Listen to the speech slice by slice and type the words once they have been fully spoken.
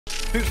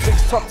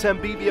Hoopsfix top 10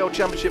 BBL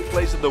Championship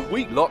plays of the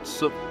week.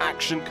 Lots of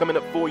action coming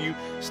up for you.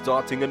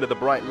 Starting under the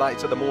bright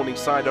lights at the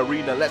Morningside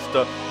Arena,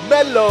 Leicester.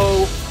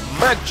 Mellow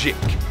Magic.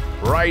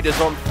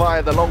 Riders on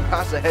fire. The long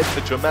pass ahead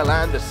to Jamell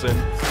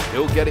Anderson.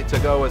 He'll get it to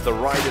go as the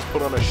Riders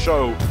put on a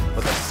show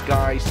for the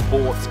Sky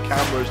Sports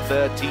cameras.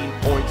 13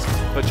 points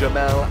for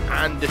Jamell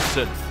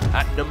Anderson.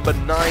 At number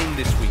 9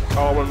 this week,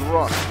 Kahron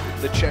Ross.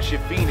 The Cheshire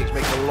Phoenix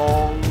makes a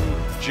long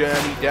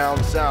journey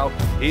down south.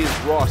 Here's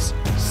Ross.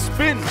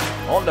 Spin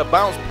on the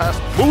bounce pass.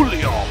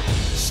 Moulioum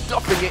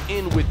stuffing it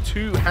in with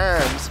 2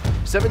 hands.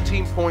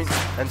 17 points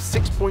and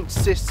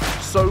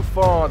 6.6 so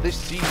far this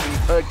season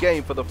per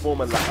game for the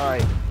former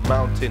Lehigh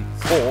Mountain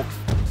Hawk.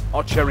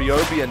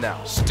 Ochereobia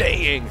now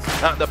staying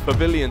at the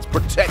pavilions,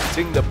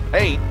 protecting the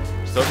paint.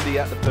 Somebody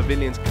at the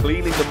pavilions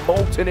cleaning the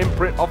molten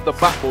imprint off the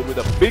backboard with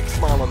a big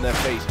smile on their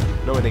face,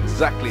 knowing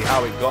exactly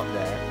how it got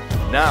there.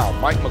 Now,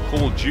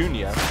 McCall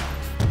Jr.,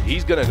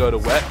 he's going to go to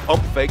wet,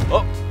 pump fake,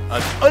 up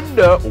and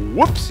under,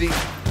 whoopsie,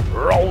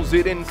 rolls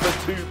it in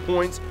for 2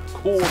 points.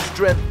 Core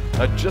strength,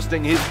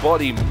 adjusting his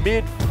body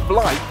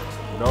mid-flight,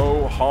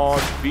 no hard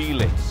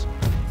feelings.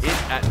 In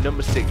at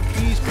number 6,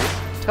 please miss,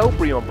 tell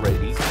Breaon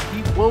Brady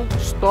he won't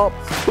stop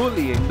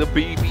bullying the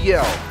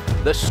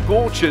BBL. The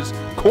Scorchers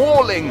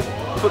calling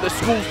for the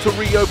schools to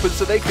reopen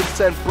so they can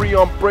send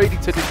Breaon Brady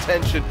to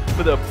detention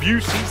for the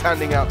abuse he's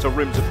handing out to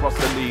rims across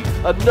the league.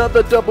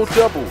 Another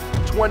double-double,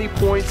 20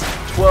 points,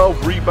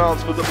 12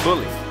 rebounds for the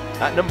bully.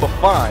 At number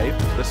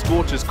 5, the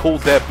Scorchers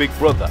called their big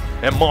brother,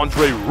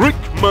 Emondre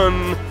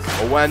Rickman.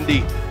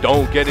 Owandi,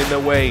 don't get in the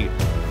way.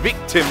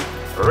 Victim,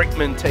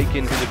 Rickman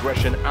taking his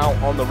aggression out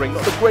on the ring.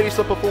 Not the greatest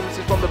of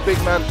performances from the big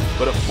man,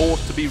 but a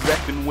force to be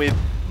reckoned with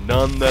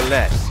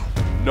nonetheless.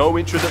 No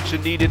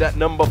introduction needed at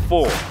number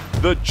 4.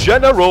 The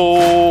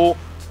General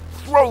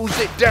throws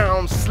it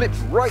down, slips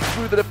right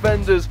through the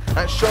defenders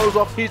and shows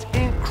off his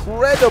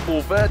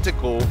incredible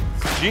vertical.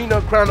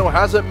 Geno Crandall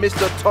hasn't missed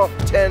a top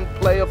 10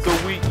 play of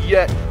the week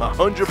yet.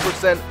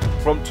 100%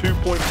 from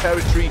 2-point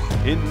territory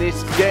in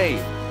this game.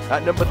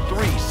 At number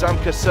 3, Sam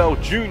Cassell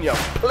Jr.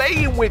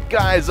 playing with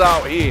guys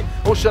out here.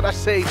 Or should I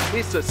say,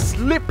 it's a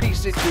slippy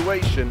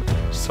situation.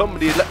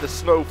 Somebody let the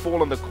snow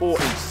fall on the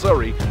court in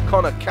Surrey.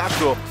 Connor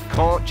Cassell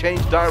can't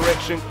change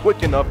direction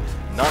quick enough.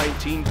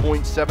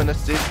 19.7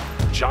 assists.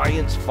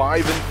 Giants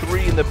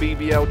 5-3 in the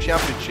BBL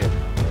Championship.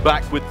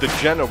 Back with the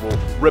General,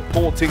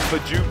 reporting for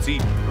duty.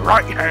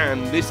 Right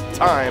hand this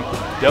time.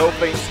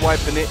 Delph ain't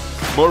swiping it.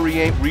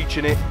 Murray ain't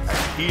reaching it. And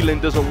Keelan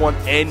doesn't want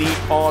any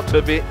part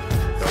of it.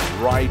 The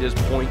Riders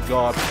point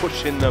guard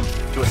pushing them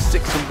to a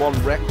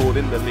 6-1 record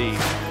in the league.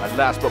 And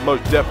last but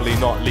most definitely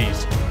not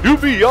least,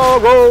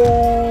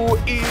 Ubiaro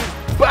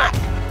is back.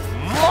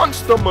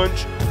 Monster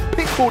Munch,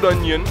 pickled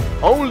onion.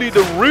 Only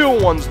the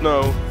real ones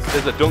know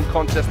there's a dunk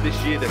contest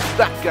this year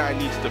that guy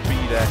needs to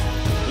be there.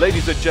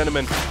 Ladies and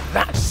gentlemen,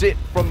 that's it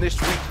from this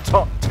week's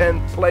top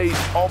 10 plays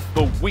of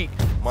the week.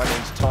 My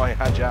name's Ty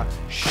Hajar.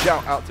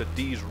 Shout out to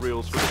D's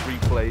Reels for the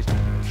replays.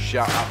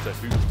 Shout out to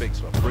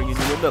Hoopsfix for bringing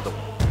you another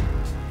one.